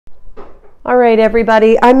All right,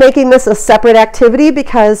 everybody, I'm making this a separate activity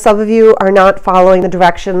because some of you are not following the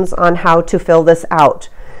directions on how to fill this out.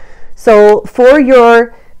 So for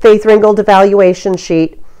your Faith Ringgold evaluation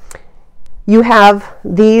sheet, you have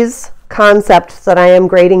these concepts that I am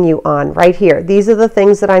grading you on right here. These are the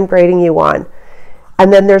things that I'm grading you on.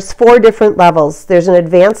 And then there's 4 different levels. There's an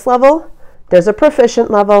advanced level, there's a proficient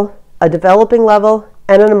level, a developing level,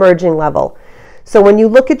 and an emerging level. So when you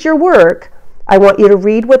look at your work, I want you to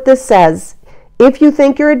read what this says. If you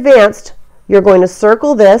think you're advanced, you're going to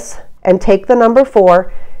circle this and take the number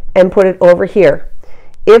 4 and put it over here.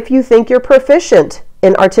 If you think you're proficient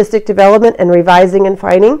in artistic development and revising and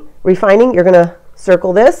refining, you're going to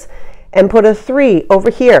circle this and put a 3 over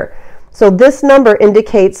here. So this number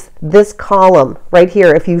indicates this column right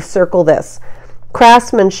here if you circle this.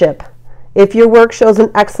 Craftsmanship. If your work shows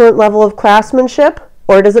an excellent level of craftsmanship,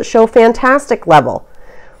 or does it show fantastic level?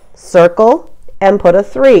 Circle and put a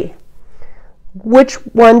 3. Which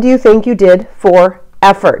one do you think you did for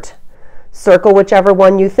effort? Circle whichever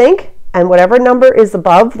one you think, and whatever number is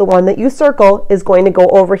above the one that you circle is going to go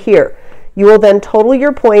over here. You will then total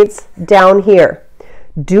your points down here.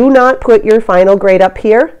 Do not put your final grade up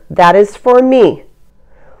here. That is for me.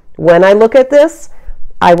 When I look at this,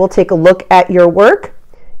 I will take a look at your work.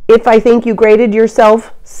 If I think you graded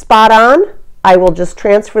yourself spot on, I will just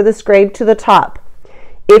transfer this grade to the top.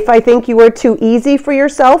 If I think you were too easy for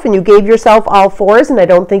yourself and you gave yourself all 4s and I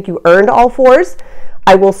don't think you earned all 4s,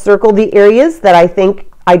 I will circle the areas that I think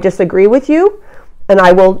I disagree with you and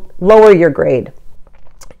I will lower your grade.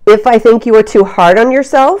 If I think you were too hard on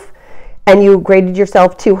yourself and you graded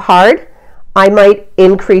yourself too hard, I might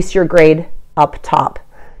increase your grade up top.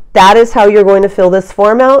 That is how you're going to fill this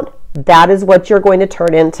form out. That is what you're going to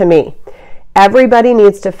turn in to me. Everybody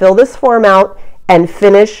needs to fill this form out and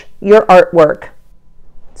finish your artwork.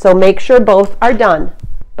 So make sure both are done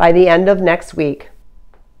by the end of next week.